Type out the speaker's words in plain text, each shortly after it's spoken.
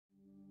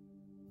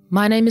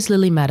My name is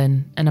Lily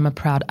Madden and I'm a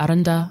proud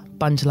Aranda,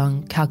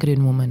 Bundjalung,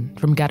 Kalkadoon woman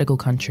from Gadigal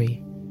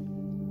country.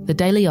 The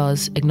Daily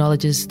Oz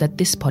acknowledges that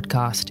this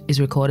podcast is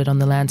recorded on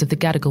the lands of the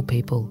Gadigal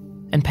people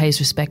and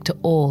pays respect to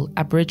all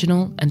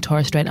Aboriginal and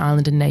Torres Strait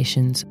Islander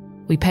nations.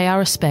 We pay our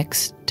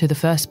respects to the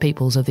First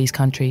Peoples of these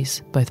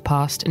countries, both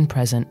past and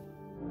present.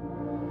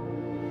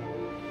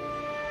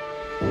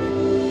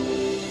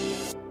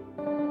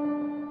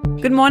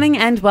 Good morning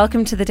and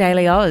welcome to the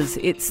Daily Oz.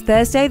 It's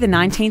Thursday the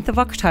 19th of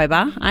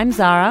October. I'm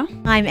Zara.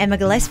 I'm Emma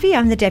Gillespie.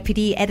 I'm the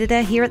Deputy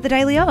Editor here at the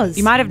Daily Oz.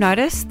 You might have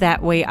noticed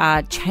that we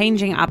are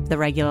changing up the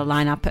regular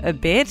lineup a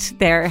bit.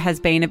 There has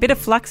been a bit of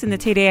flux in the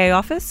TDA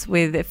office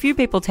with a few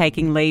people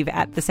taking leave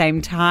at the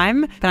same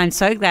time, but I'm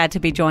so glad to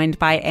be joined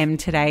by Em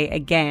today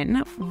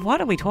again. What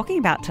are we talking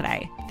about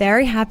today?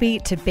 Very happy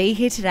to be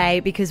here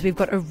today because we've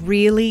got a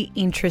really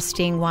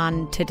interesting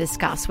one to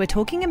discuss. We're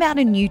talking about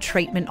a new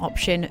treatment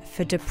option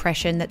for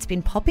depression that's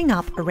been popping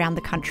up around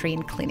the country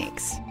in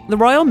clinics. The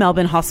Royal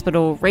Melbourne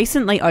Hospital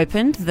recently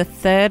opened the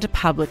third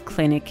public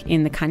clinic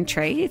in the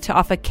country to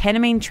offer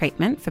ketamine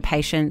treatment for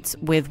patients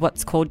with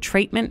what's called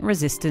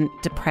treatment-resistant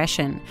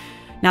depression.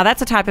 Now,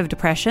 that's a type of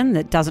depression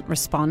that doesn't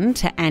respond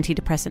to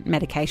antidepressant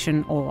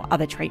medication or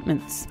other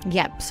treatments.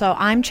 Yep, so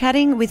I'm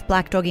chatting with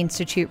Black Dog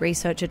Institute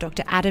researcher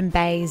Dr. Adam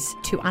Bays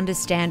to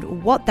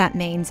understand what that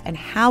means and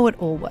how it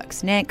all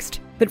works next.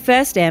 But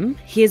first, Em,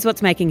 here's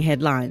what's making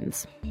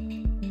headlines.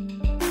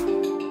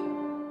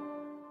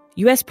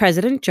 US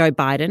President Joe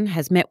Biden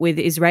has met with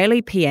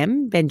Israeli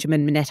PM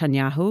Benjamin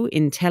Netanyahu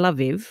in Tel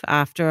Aviv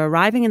after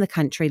arriving in the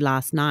country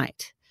last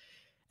night.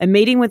 A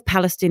meeting with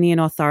Palestinian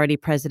Authority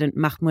President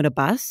Mahmoud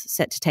Abbas,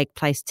 set to take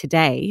place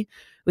today,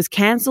 was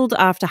cancelled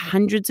after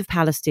hundreds of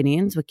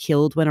Palestinians were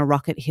killed when a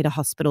rocket hit a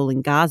hospital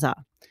in Gaza.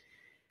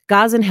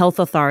 Gazan Health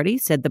Authority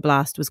said the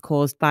blast was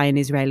caused by an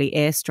Israeli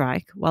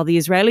airstrike, while the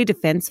Israeli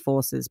Defense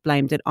Forces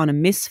blamed it on a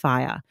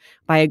misfire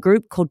by a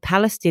group called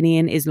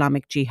Palestinian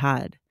Islamic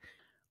Jihad.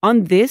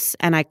 On this,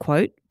 and I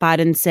quote,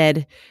 Biden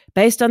said,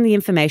 "Based on the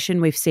information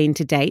we've seen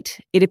to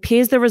date, it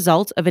appears the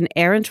result of an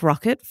errant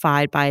rocket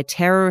fired by a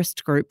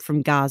terrorist group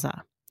from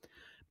Gaza."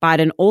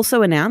 Biden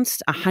also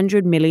announced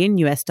 $100 million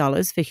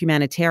for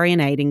humanitarian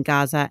aid in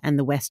Gaza and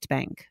the West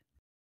Bank.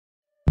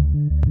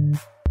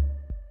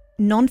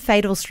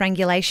 Non-fatal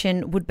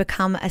strangulation would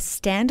become a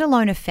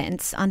standalone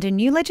offence under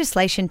new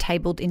legislation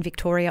tabled in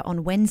Victoria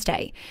on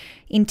Wednesday.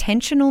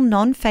 Intentional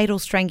non-fatal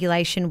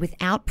strangulation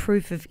without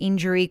proof of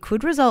injury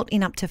could result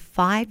in up to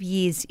 5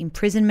 years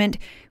imprisonment,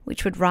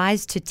 which would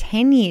rise to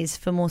 10 years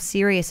for more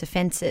serious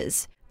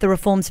offences. The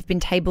reforms have been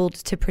tabled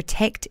to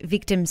protect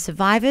victim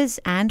survivors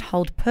and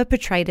hold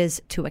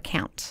perpetrators to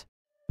account.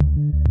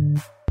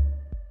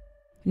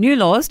 New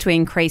laws to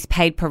increase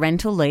paid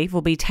parental leave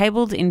will be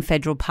tabled in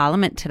federal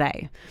parliament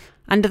today.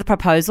 Under the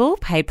proposal,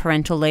 paid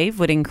parental leave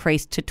would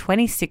increase to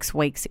 26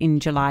 weeks in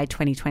July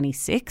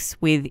 2026,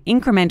 with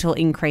incremental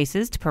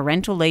increases to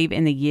parental leave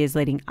in the years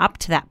leading up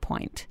to that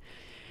point.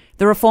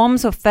 The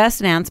reforms were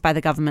first announced by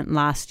the government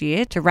last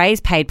year to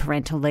raise paid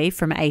parental leave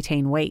from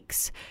 18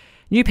 weeks.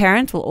 New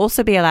parents will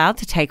also be allowed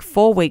to take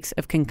 4 weeks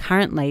of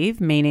concurrent leave,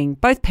 meaning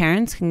both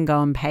parents can go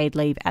on paid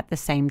leave at the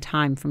same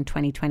time from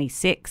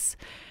 2026.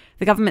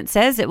 The government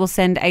says it will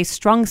send a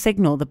strong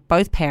signal that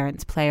both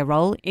parents play a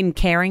role in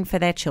caring for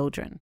their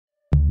children.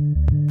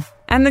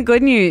 And the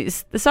good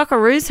news, the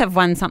Socceroos have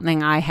won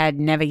something I had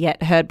never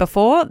yet heard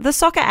before, the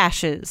Soccer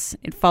Ashes.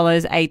 It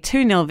follows a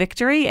 2-0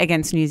 victory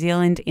against New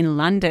Zealand in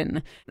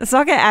London. The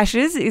Soccer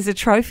Ashes is a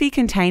trophy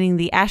containing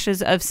the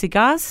ashes of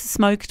cigars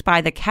smoked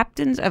by the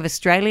captains of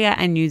Australia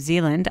and New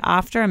Zealand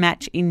after a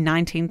match in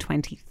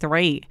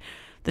 1923.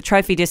 The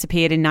trophy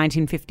disappeared in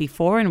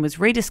 1954 and was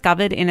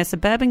rediscovered in a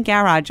suburban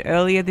garage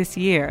earlier this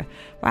year.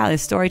 Wow,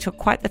 this story took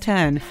quite the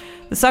turn.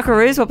 The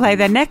Socceroos will play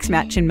their next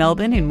match in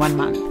Melbourne in 1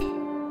 month.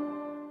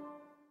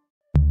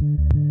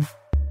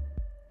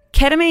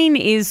 Ketamine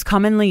is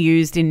commonly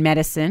used in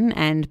medicine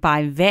and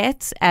by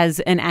vets as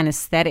an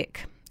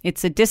anaesthetic.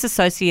 It's a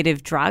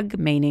dissociative drug,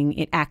 meaning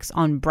it acts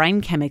on brain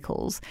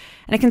chemicals,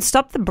 and it can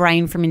stop the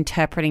brain from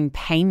interpreting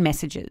pain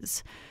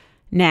messages.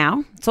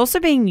 Now, it's also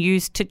being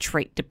used to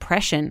treat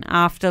depression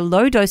after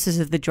low doses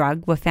of the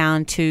drug were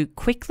found to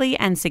quickly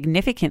and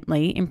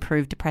significantly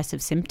improve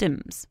depressive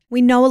symptoms.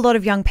 We know a lot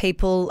of young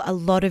people, a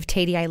lot of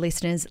TDA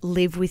listeners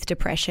live with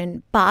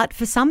depression, but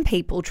for some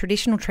people,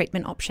 traditional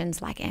treatment options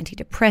like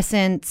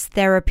antidepressants,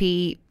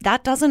 therapy,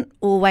 that doesn't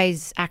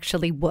always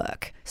actually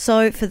work.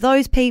 So for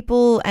those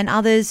people and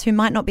others who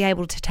might not be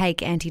able to take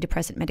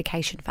antidepressant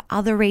medication for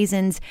other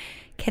reasons,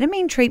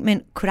 ketamine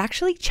treatment could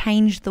actually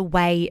change the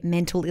way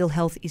mental ill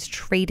health is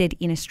treated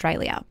in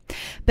Australia.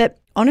 But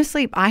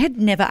honestly, I had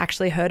never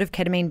actually heard of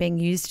ketamine being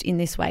used in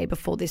this way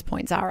before this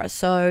point, Zara.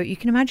 So you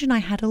can imagine I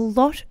had a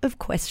lot of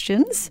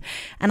questions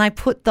and I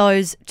put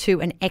those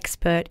to an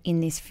expert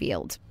in this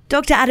field.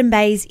 Dr. Adam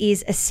Bayes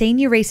is a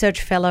senior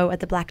research fellow at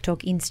the Black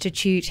Dog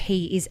Institute.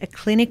 He is a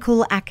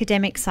clinical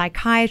academic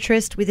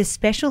psychiatrist with a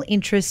special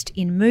interest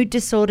in mood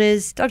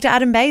disorders. Dr.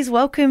 Adam Bayes,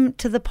 welcome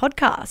to the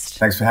podcast.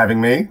 Thanks for having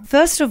me.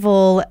 First of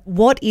all,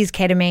 what is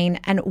ketamine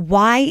and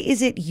why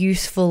is it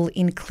useful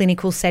in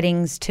clinical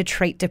settings to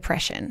treat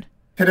depression?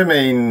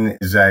 Ketamine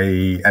is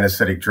an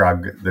anesthetic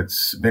drug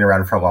that's been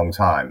around for a long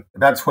time.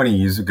 About 20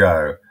 years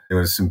ago, there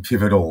was some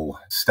pivotal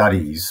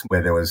studies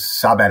where there was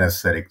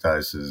sub-anesthetic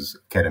doses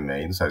of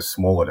ketamine, so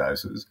smaller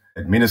doses,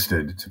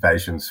 administered to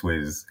patients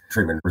with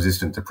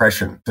treatment-resistant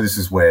depression. So this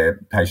is where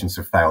patients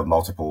have failed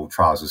multiple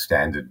trials of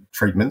standard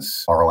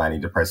treatments, oral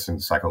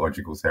antidepressants,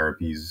 psychological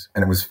therapies,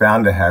 and it was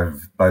found to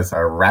have both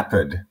a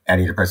rapid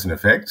antidepressant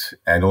effect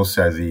and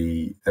also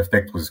the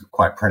effect was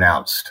quite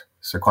pronounced.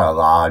 So quite a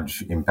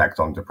large impact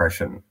on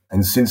depression.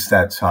 And since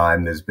that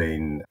time, there's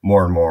been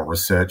more and more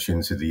research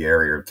into the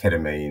area of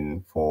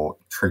ketamine for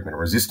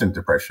treatment-resistant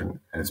depression,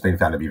 and it's been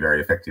found to be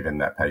very effective in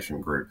that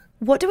patient group.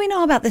 What do we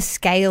know about the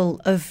scale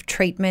of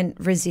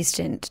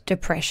treatment-resistant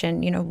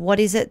depression? What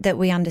is it that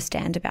we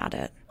understand about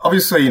it?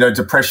 Obviously,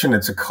 depression,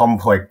 it's a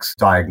complex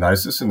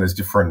diagnosis and there's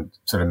different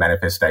sort of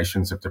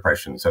manifestations of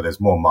depression. So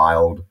there's more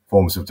mild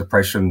forms of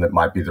depression that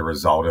might be the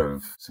result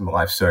of some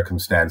life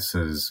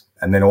circumstances,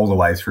 and then all the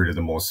way through to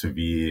the more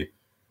severe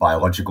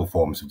biological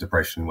forms of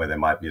depression where there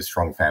might be a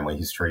strong family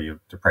history of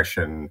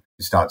depression.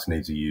 You start to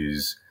need to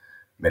use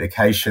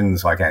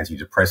medications like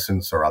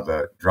antidepressants or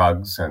other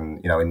drugs. And,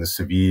 in the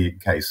severe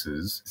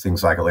cases,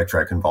 things like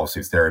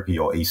electroconvulsive therapy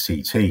or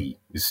ECT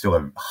is still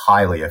a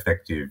highly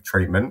effective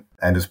treatment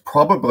and is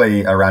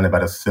probably around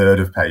about a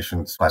third of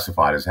patients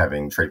classified as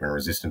having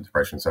treatment-resistant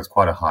depression. So it's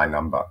quite a high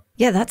number.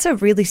 Yeah, that's a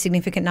really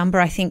significant number.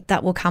 I think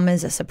that will come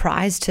as a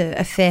surprise to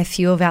a fair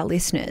few of our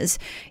listeners.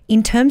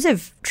 In terms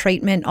of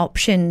treatment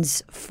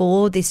options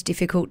for this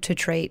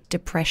difficult-to-treat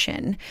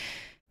depression,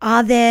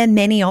 are there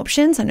many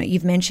options? I know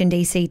you've mentioned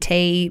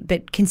ECT,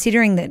 but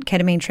considering that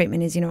ketamine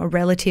treatment is, a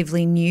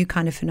relatively new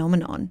kind of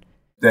phenomenon.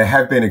 There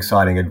have been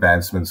exciting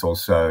advancements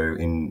also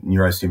in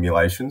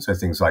neurostimulation, so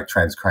things like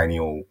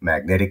transcranial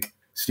magnetic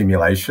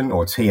stimulation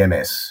or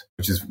TMS,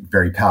 which is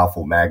very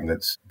powerful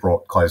magnets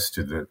brought close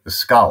to the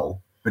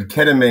skull. But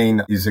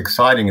ketamine is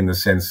exciting in the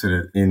sense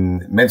that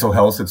in mental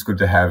health, it's good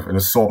to have an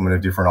assortment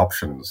of different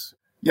options.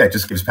 Yeah, it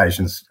just gives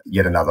patients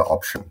yet another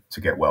option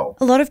to get well.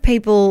 A lot of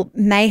people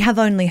may have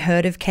only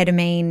heard of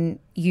ketamine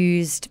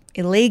used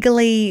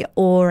illegally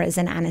or as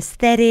an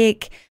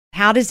anesthetic.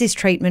 How does this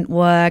treatment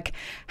work?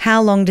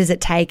 How long does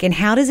it take? And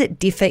how does it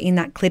differ in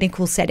that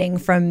clinical setting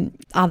from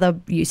other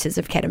uses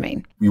of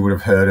ketamine? You would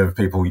have heard of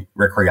people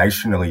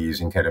recreationally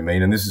using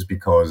ketamine, and this is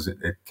because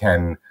it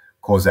can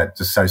cause that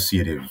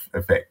dissociative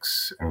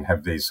effects and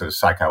have these sort of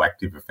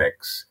psychoactive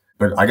effects.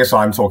 But I guess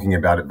I'm talking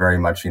about it very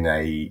much in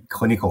a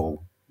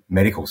clinical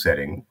medical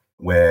setting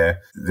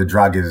where the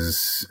drug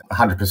is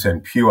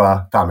 100%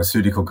 pure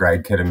pharmaceutical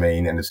grade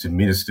ketamine and it's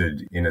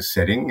administered in a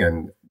setting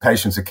and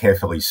patients are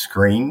carefully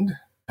screened.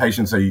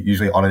 Patients are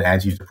usually on an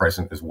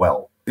antidepressant as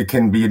well. It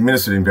can be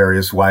administered in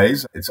various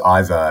ways. It's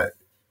either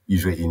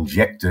usually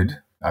injected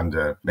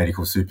under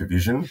medical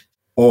supervision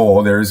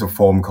or there is a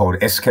form called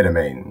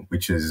S-ketamine,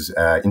 which is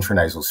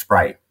intranasal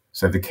spray.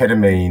 So the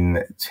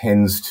ketamine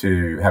tends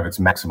to have its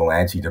maximal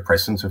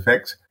antidepressant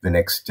effect the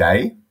next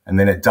day. And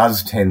then it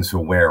does tend to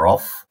wear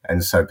off.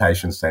 And so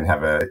patients then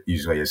have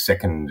usually a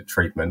second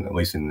treatment, at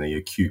least in the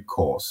acute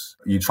course.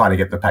 You're trying to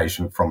get the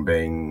patient from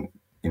being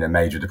in a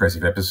major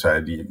depressive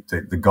episode.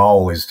 The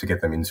goal is to get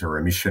them into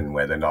remission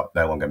where they're no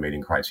longer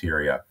meeting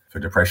criteria for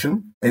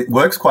depression. It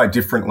works quite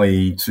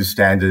differently to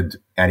standard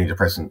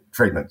antidepressant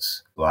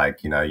treatments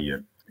like,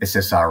 your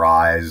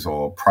SSRIs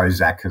or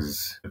Prozac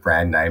is the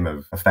brand name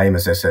of a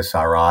famous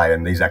SSRI,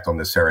 and these act on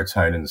the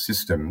serotonin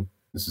system.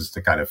 This is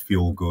the kind of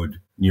feel-good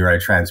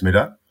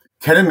neurotransmitter.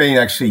 Ketamine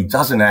actually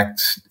doesn't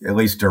act, at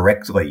least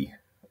directly,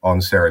 on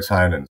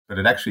serotonin, but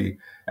it actually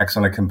acts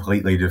on a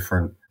completely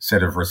different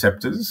set of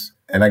receptors.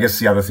 And I guess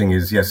the other thing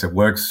is, yes, it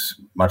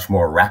works much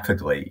more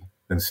rapidly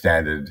than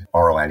standard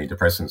oral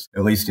antidepressants.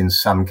 At least in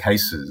some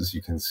cases,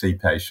 you can see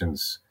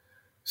patients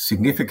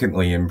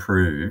significantly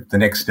improve the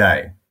next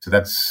day. So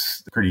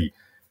that's pretty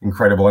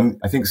incredible. And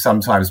I think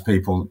sometimes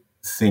people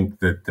think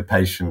that the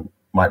patient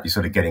might be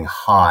sort of getting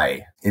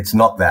high. It's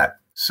not that.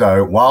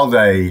 So while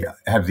they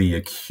have the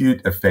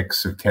acute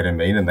effects of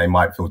ketamine and they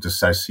might feel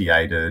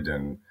dissociated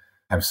and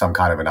have some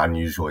kind of an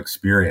unusual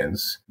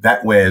experience,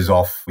 that wears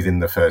off within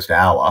the first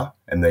hour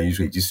and they're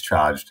usually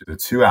discharged at the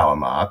 2-hour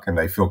mark and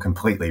they feel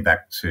completely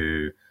back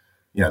to,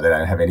 they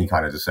don't have any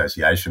kind of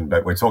dissociation.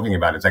 But we're talking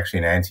about it's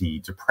actually an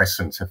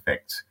antidepressant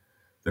effect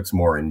that's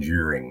more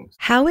enduring.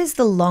 How is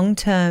the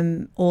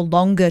long-term or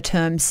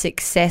longer-term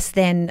success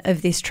then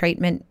of this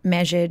treatment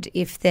measured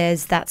if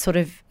there's that sort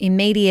of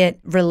immediate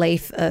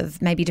relief of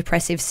maybe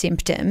depressive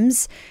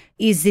symptoms?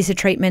 Is this a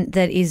treatment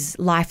that is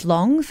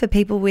lifelong for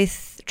people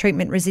with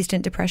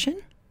treatment-resistant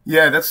depression?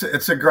 Yeah,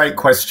 it's a great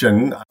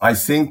question. I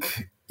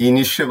think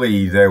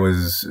initially there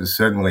was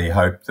certainly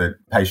hope that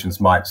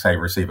patients might, say,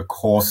 receive a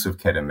course of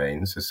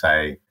ketamine, so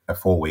say a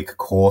 4-week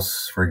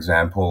course, for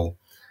example,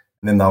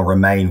 and then they'll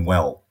remain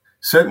well.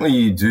 Certainly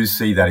you do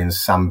see that in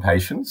some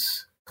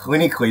patients.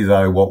 Clinically,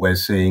 though, what we're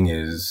seeing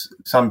is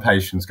some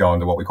patients go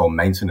into what we call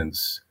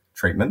maintenance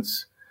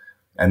treatments.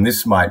 And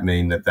this might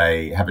mean that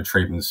they have a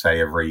treatment, say,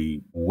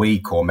 every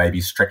week or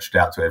maybe stretched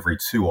out to every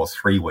 2 or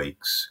 3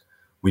 weeks,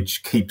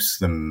 which keeps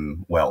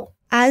them well.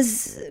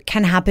 As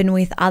can happen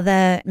with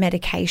other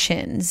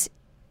medications,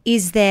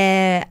 is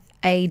there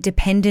a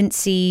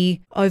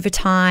dependency over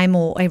time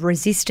or a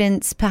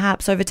resistance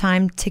perhaps over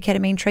time to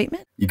ketamine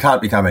treatment? You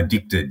can't become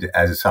addicted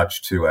as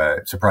such to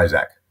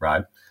Prozac,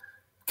 right?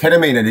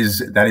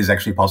 Ketamine, that is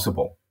actually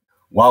possible.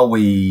 While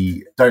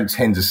we don't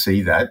tend to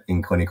see that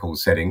in clinical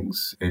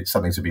settings, it's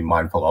something to be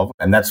mindful of.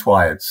 And that's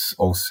why it's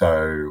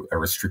also a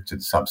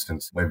restricted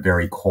substance. We're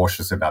very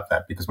cautious about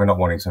that because we're not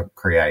wanting to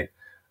create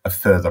a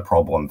further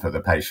problem for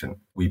the patient.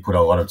 We put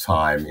a lot of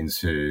time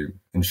into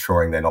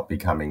ensuring they're not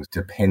becoming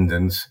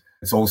dependent.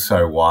 It's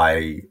also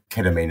why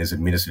ketamine is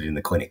administered in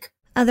the clinic.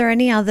 Are there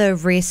any other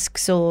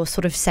risks or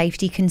sort of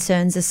safety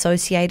concerns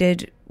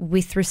associated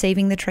with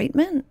receiving the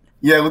treatment?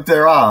 Yeah, look,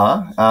 there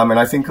are. And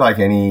I think like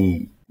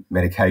any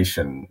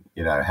medication,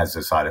 has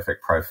a side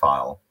effect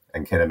profile,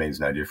 and ketamine's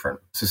no different.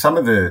 So some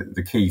of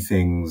the key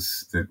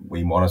things that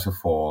we monitor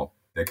for,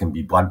 there can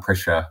be blood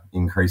pressure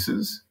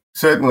increases.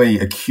 Certainly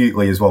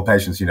acutely as well,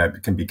 patients,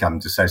 can become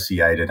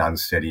dissociated,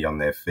 unsteady on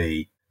their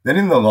feet. Then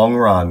in the long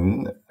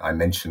run, I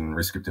mentioned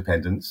risk of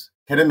dependence.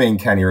 Ketamine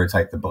can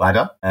irritate the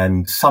bladder,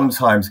 and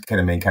sometimes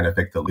ketamine can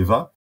affect the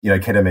liver.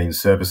 Ketamine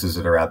services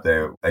that are out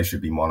there, they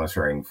should be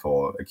monitoring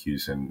for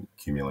acute and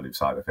cumulative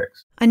side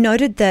effects. I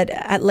noted that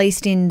at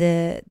least in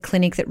the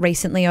clinic that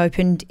recently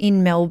opened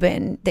in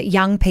Melbourne, that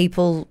young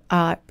people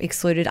are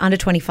excluded, under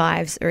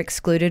 25s are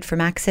excluded from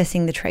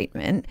accessing the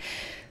treatment.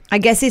 I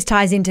guess this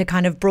ties into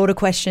kind of broader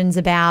questions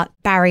about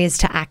barriers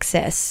to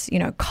access,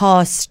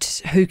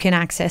 cost, who can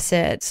access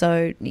it.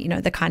 So,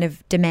 the kind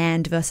of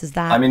demand versus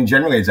that.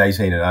 Generally it's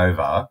 18 and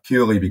over,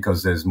 purely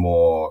because there's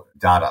more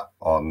data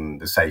on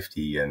the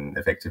safety and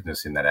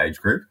effectiveness in that age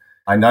group.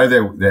 I know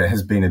there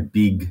has been a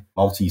big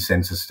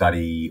multi-center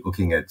study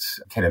looking at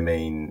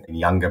ketamine in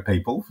younger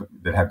people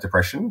that have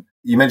depression.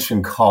 You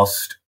mentioned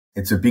cost.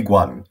 It's a big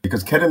one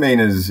because ketamine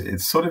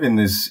it's sort of in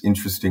this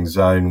interesting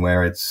zone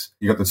where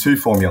you got the two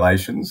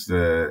formulations,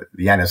 the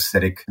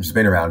anesthetic, which has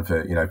been around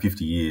for,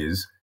 50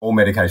 years. All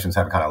medications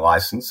have a kind of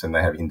license and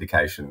they have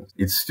indications.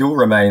 It still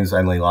remains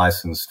only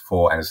licensed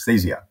for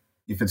anesthesia.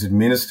 If it's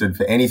administered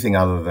for anything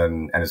other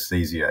than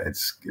anesthesia,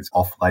 it's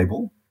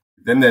off-label.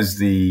 Then there's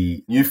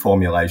the new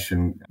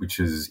formulation, which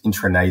is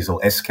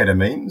intranasal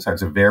S-ketamine. So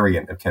it's a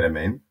variant of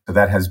ketamine. So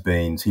that has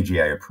been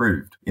TGA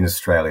approved in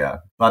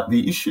Australia. But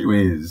the issue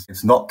is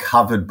it's not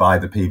covered by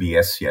the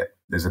PBS yet.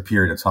 There's a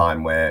period of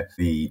time where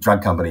the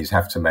drug companies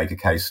have to make a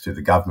case to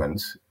the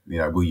government,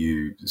 will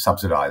you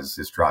subsidize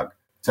this drug?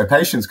 So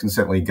patients can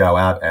certainly go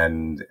out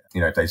and,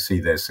 if they see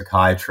their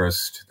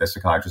psychiatrist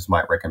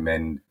might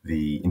recommend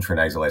the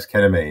intranasal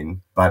S-ketamine,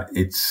 but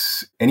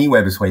it's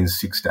anywhere between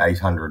 $600 to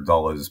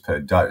 $800 per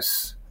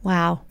dose.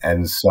 Wow.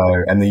 And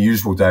the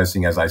usual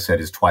dosing, as I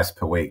said, is twice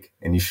per week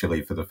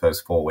initially for the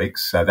first 4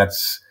 weeks. So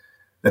that's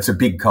a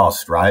big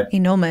cost, right?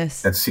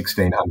 Enormous. That's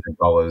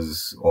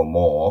 $1,600 or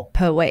more.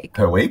 Per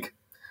week.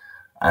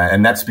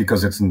 And that's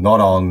because it's not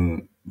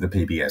on the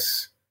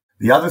PBS.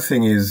 The other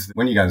thing is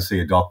when you go and see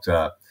a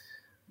doctor,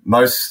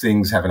 most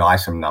things have an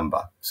item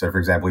number. So, for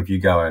example, if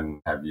you go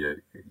and have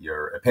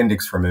your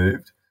appendix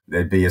removed,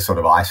 there'd be a sort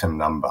of item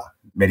number.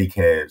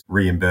 Medicare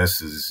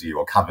reimburses you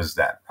or covers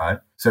that, right?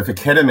 So for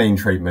ketamine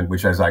treatment,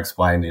 which as I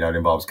explained, it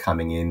involves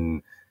coming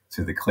in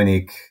to the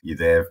clinic, you're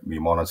there,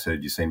 you're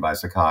monitored, you're seen by a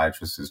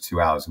psychiatrist, there's 2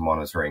 hours of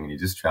monitoring and you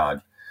discharge.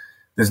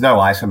 There's no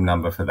item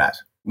number for that.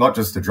 Not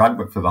just the drug,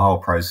 but for the whole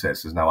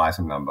process, there's no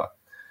item number.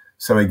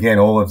 So again,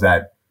 all of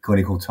that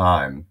clinical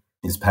time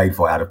is paid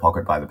for out of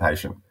pocket by the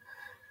patient.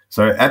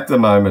 So at the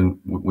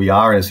moment, we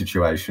are in a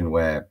situation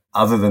where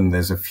other than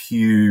there's a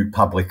few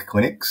public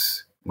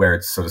clinics where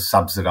it's sort of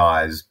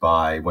subsidized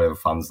by whatever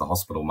funds the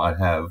hospital might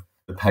have,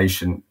 the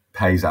patient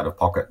pays out of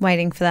pocket.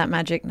 Waiting for that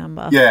magic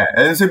number. Yeah,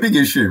 and it's a big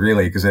issue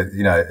really because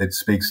it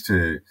speaks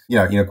to,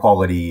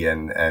 inequality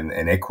and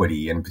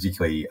equity, and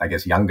particularly, I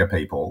guess, younger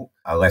people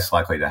are less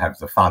likely to have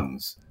the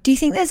funds. Do you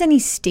think there's any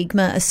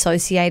stigma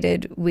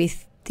associated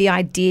with the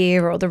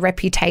idea or the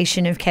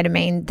reputation of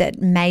ketamine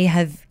that may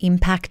have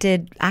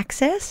impacted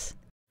access?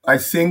 I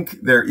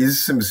think there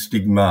is some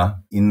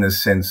stigma in the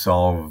sense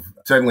of,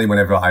 certainly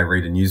whenever I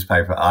read a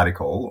newspaper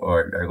article,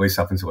 or at least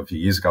up until a few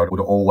years ago, it would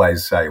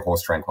always say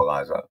horse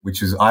tranquilizer,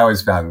 which is, I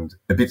always found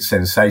a bit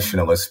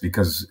sensationalist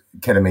because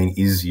ketamine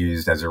is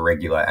used as a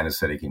regular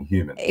anesthetic in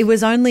humans. It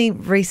was only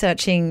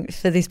researching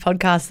for this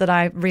podcast that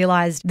I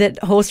realised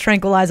that horse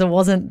tranquilizer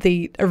wasn't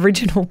the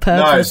original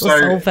purpose or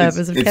sole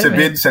purpose of ketamine. It's a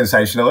bit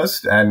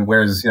sensationalist, and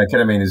whereas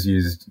ketamine is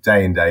used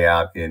day in, day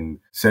out in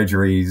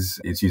surgeries,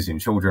 it's used in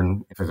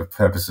children for the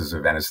purposes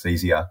of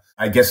anesthesia.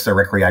 I guess the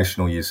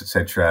recreational use,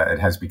 etc., it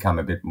has become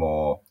a bit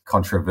more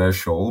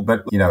controversial,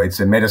 but it's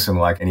a medicine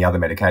like any other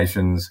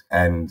medications,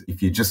 and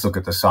if you just look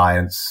at the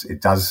science,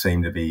 it does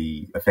seem to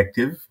be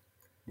effective.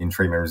 in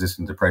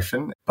treatment-resistant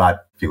depression.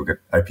 But if you look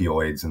at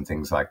opioids and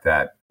things like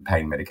that,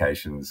 pain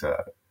medications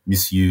are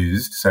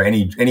misused. So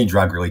any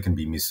drug really can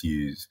be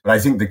misused. But I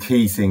think the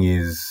key thing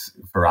is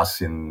for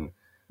us in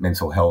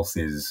mental health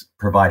is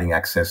providing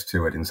access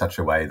to it in such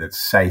a way that's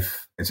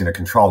safe. It's in a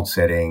controlled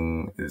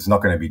setting. There's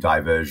not going to be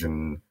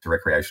diversion to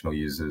recreational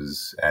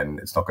users, and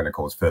it's not going to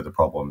cause further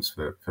problems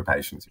for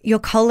patients. Your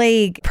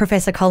colleague,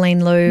 Professor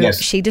Colleen Liu,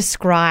 Yes. She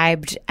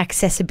described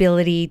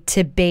accessibility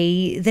to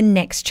be the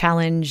next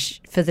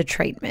challenge for the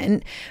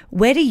treatment.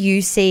 Where do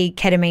you see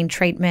ketamine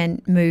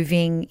treatment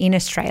moving in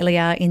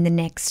Australia in the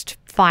next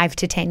 5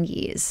 to 10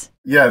 years?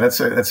 Yeah, that's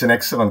an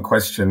excellent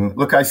question.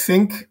 Look, I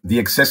think the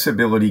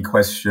accessibility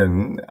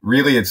question,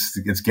 really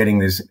it's getting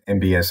this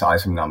MBS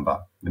item number,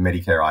 the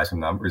Medicare item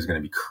number, is going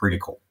to be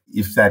critical.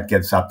 If that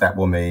gets up, that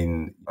will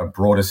mean a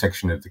broader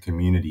section of the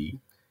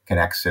community can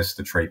access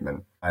the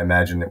treatment. I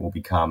imagine it will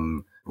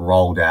become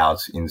rolled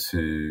out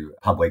into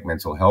public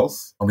mental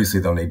health. Obviously,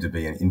 there'll need to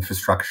be an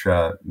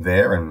infrastructure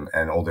there and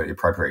all the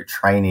appropriate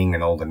training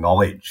and all the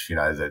knowledge,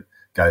 that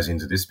goes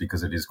into this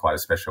because it is quite a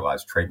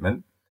specialized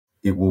treatment.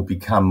 It will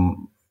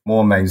become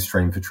more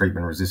mainstream for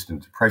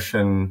treatment-resistant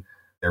depression.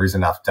 There is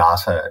enough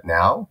data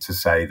now to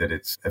say that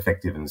it's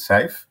effective and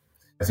safe.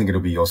 I think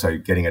it'll be also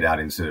getting it out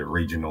into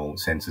regional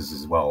centres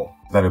as well.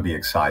 That'll be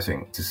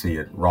exciting to see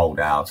it rolled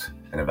out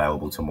and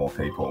available to more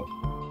people.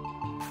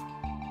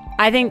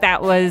 I think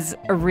that was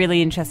a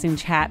really interesting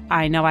chat.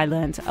 I know I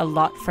learned a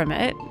lot from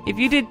it. If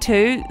you did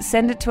too,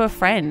 send it to a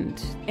friend.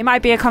 It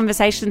might be a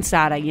conversation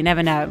starter. You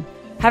never know.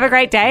 Have a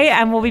great day,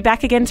 and we'll be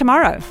back again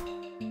tomorrow.